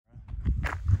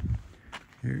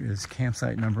Here is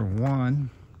campsite number 1.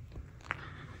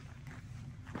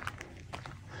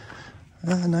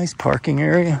 A nice parking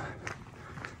area.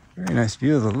 Very nice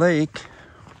view of the lake.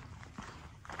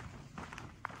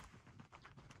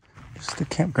 Just the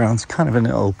campground's kind of in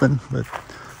the open, but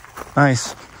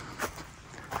nice.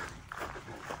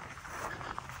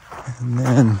 And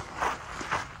then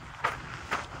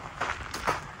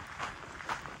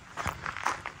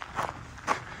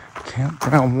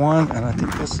campground 1, and I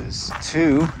think this is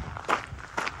 2.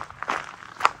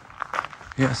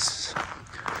 Yes,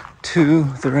 2.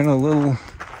 They're in a little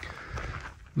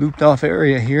looped off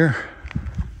area here.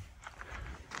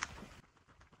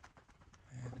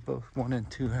 And both 1 and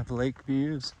 2 have lake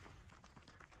views.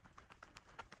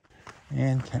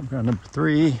 And campground number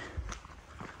 3.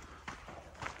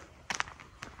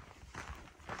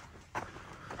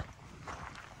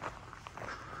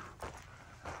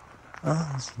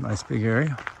 Oh, this is a nice big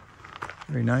area.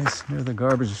 Very nice, near the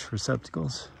garbage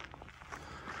receptacles.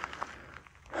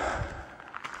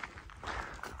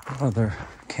 Other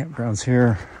campgrounds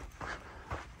here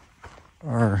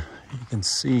are, you can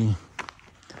see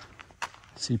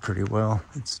pretty well.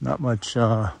 It's not much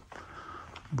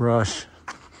brush.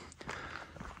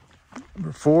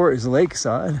 Number 4 is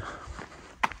lakeside.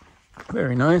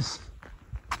 Very nice.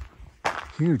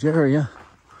 Huge area.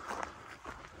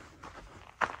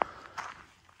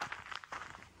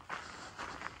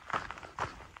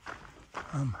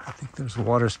 I think there's a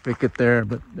water spigot there,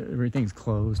 but everything's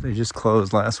closed. They just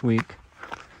closed last week.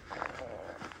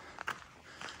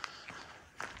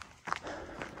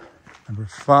 Number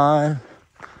 5,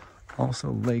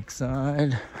 also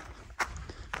lakeside.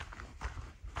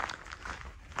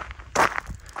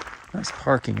 Nice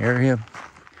parking area.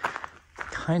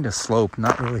 Kind of sloped,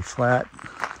 not really flat.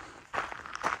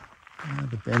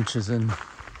 The bench is in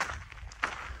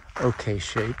okay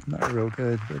shape, not real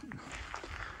good, but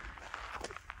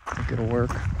I think it'll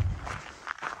work.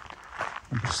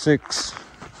 Number 6.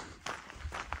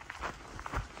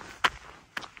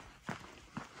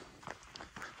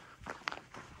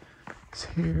 It's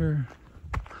here.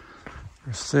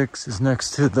 Number 6 is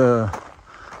next to the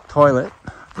toilet.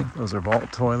 I think those are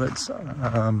vault toilets.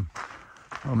 Well,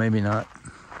 maybe not.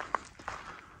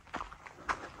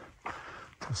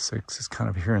 So 6 is kind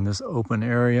of here in this open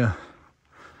area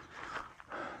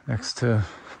next to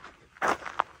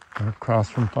or across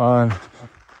from 5.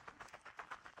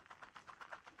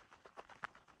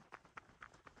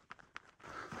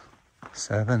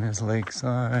 Seven is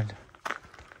lakeside.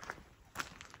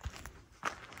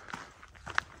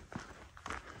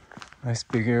 Nice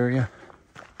big area.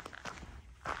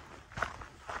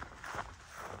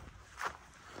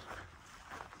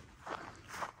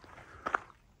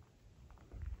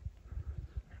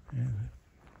 And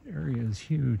the area is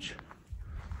huge.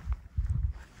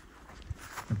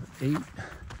 Number 8,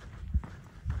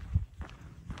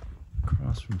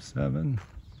 across from 7.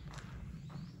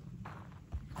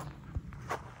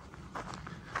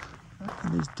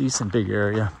 It's a decent big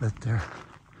area, but they're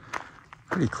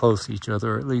pretty close to each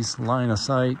other, at least line of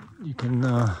sight. You can,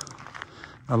 a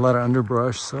lot of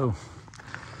underbrush, so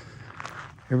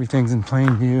everything's in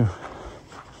plain view.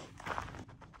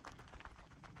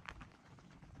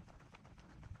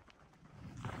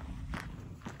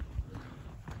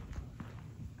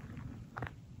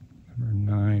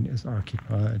 Number 9 is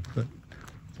occupied, but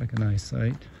it's like a nice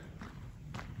site.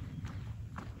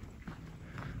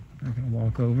 I'm gonna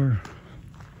walk over.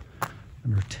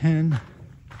 Number 10.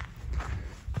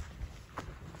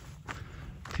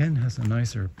 10 has a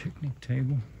nicer picnic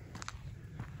table.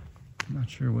 I'm not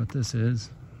sure what this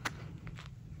is.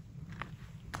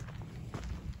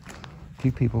 A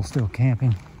few people still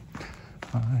camping.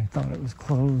 I thought it was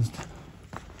closed.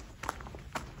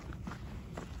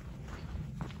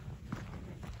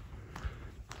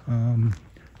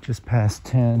 Just past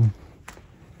 10,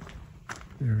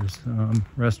 there's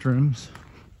restrooms.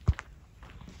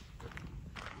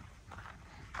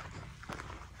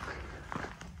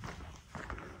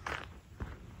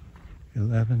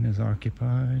 11 is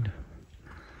occupied.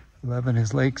 11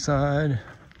 is lakeside.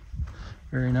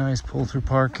 Very nice pull-through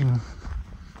parking.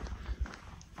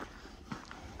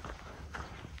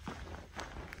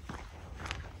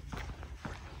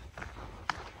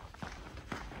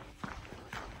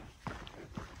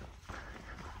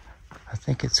 I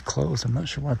think it's closed. I'm not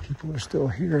sure why people are still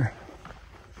here.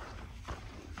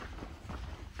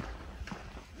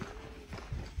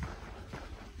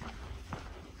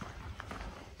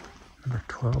 Number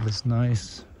 12 is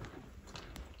nice.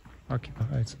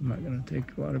 Occupied, so I'm not going to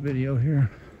take a lot of video here.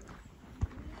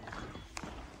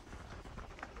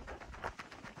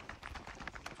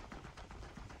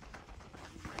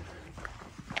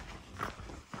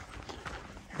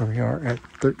 Here we are at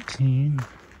 13.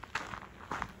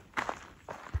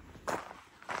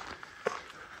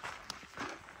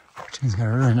 He's got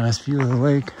a really nice view of the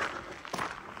lake.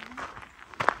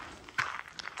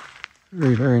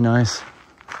 Very, very nice.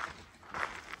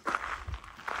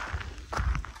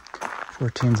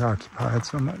 14's occupied,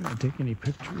 so I'm not going to take any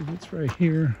pictures. It's right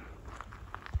here.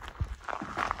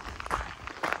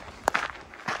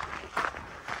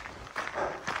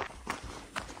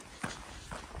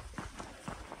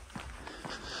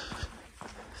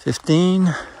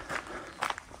 $15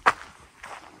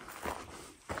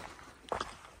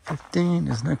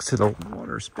 is next to the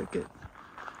water spigot.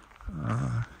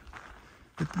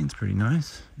 15's pretty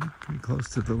nice, pretty close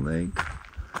to the lake.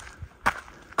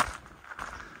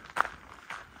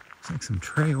 Looks like some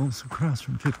trails across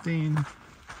from 15.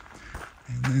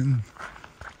 And then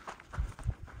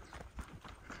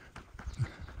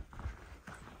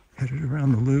headed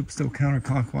around the loop, still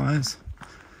counterclockwise.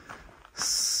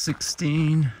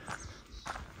 16.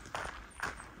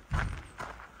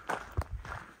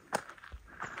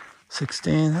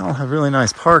 They all have really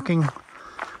nice parking,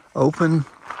 open.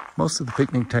 Most of the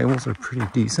picnic tables are pretty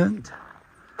decent.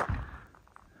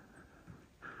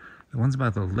 The ones by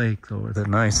the lake, though, are the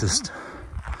nicest.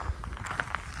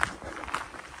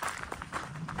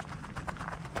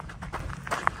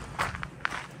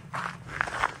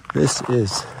 This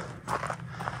is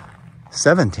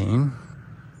 17.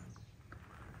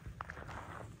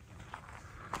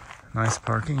 Nice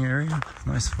parking area,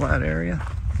 nice flat area.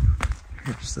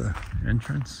 Here's the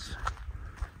entrance.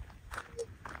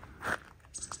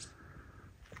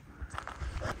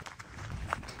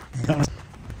 And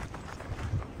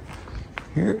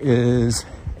here is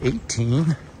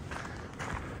 18.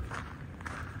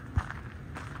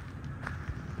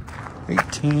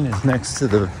 18 is next to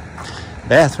the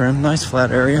bathroom. Nice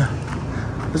flat area.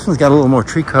 This one's got a little more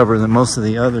tree cover than most of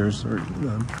the others, or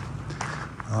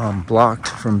blocked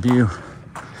from view.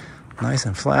 Nice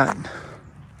and flat.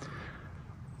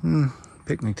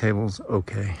 Picnic table's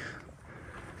okay.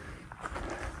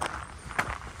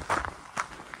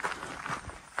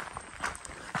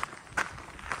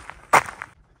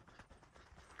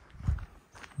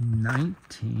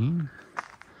 $19.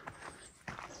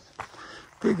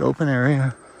 Big open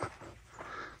area.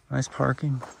 Nice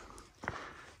parking.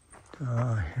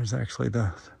 Here's actually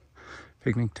the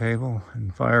picnic table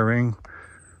and fire ring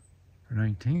for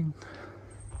 19.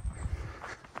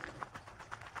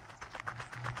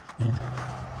 And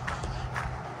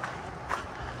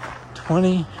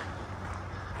 20.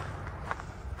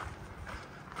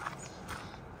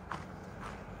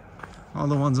 All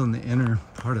the ones on the inner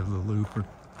part of the loop are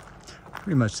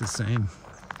pretty much the same,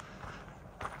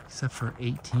 except for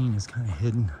 18 is kind of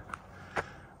hidden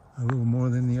a little more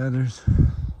than the others.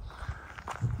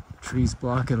 Trees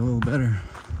block it a little better.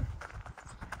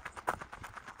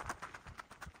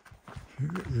 Here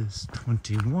is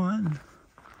 21.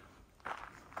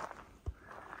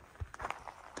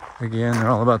 Again, they're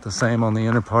all about the same on the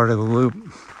inner part of the loop.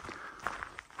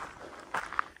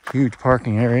 Huge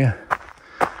parking area.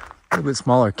 A little bit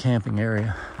smaller camping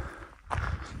area.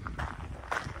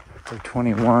 For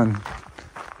 21.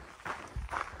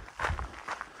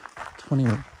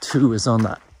 22 is on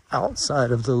the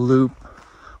outside of the loop,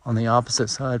 on the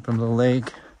opposite side from the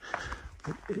lake.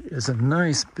 But it is a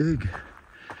nice big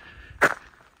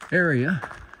area.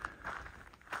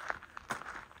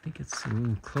 I think it's a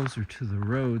little closer to the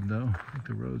road though. I think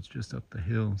the road's just up the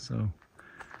hill, so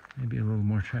maybe a little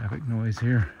more traffic noise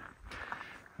here.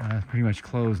 It's pretty much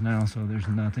closed now, so there's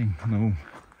nothing,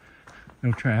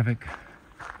 no traffic.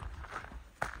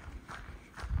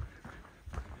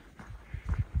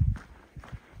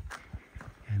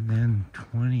 And then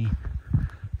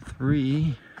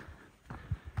 23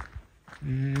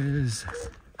 is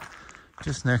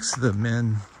just next to the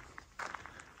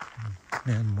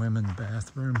women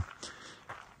bathroom. It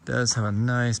does have a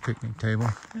nice picnic table.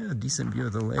 Yeah, a decent view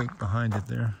of the lake behind it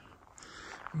there.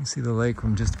 You can see the lake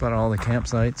from just about all the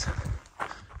campsites.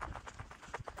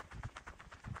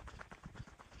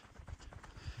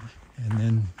 And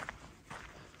then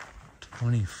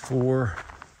 24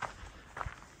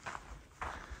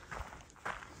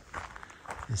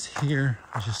 is here,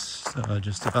 just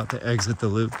about to exit the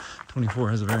loop. 24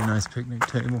 has a very nice picnic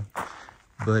table,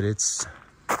 but it's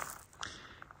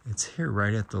here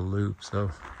right at the loop,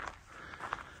 so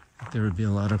there would be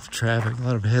a lot of traffic, a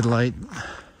lot of headlight,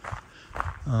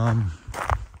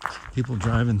 people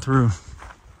driving through.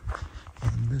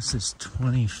 And this is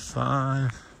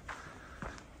 25.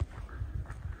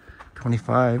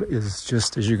 25 is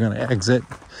just as you're going to exit.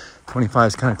 25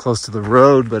 is kind of close to the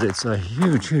road, but it's a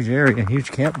huge area,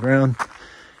 huge campground.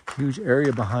 huge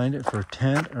area behind it for a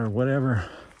tent or whatever.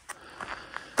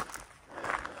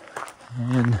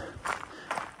 And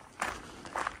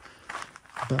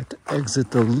about to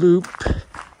exit the loop,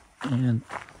 and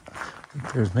I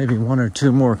think there's maybe 1 or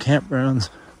 2 more campgrounds.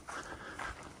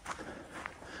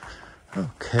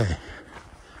 Okay.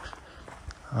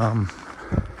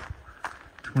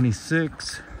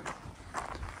 26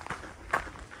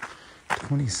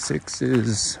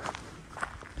 is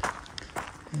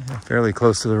fairly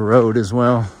close to the road as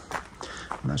well.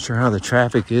 I'm not sure how the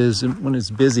traffic is when it's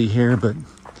busy here, but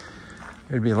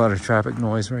there'd be a lot of traffic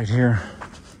noise right here.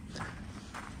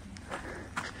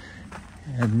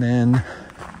 And then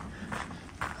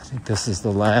I think this is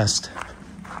the last.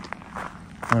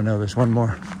 Oh no, there's one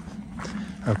more.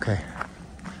 Okay.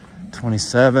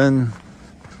 27,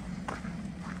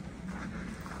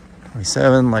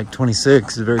 like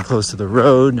 26 is very close to the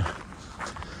road,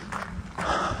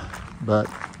 but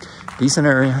decent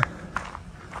area.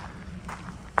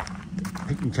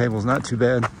 Picnic table's not too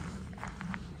bad.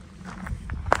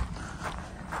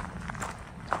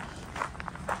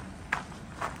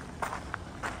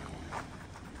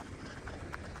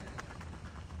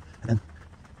 And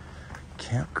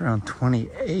Campground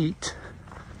 28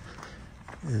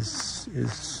 is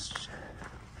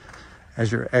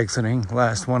as you're exiting,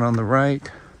 last one on the right.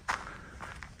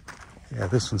 Yeah,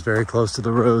 this one's very close to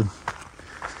the road,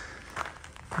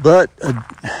 but a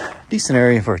decent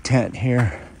area for a tent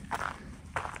here.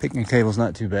 Picnic table's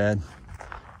not too bad,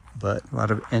 but a lot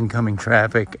of incoming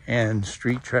traffic and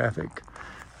street traffic.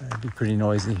 It'd be pretty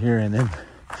noisy here. And then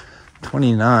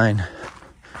 29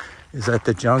 is at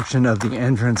the junction of the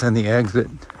entrance and the exit.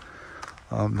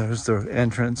 There's the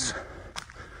entrance.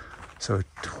 So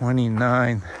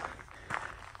 29,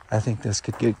 I think this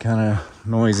could get kind of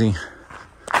noisy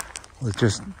with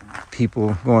just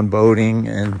people going boating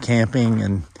and camping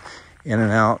and in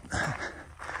and out.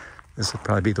 This would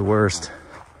probably be the worst.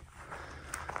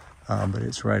 But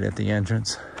it's right at the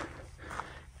entrance.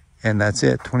 And that's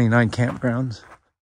it, 29 campgrounds.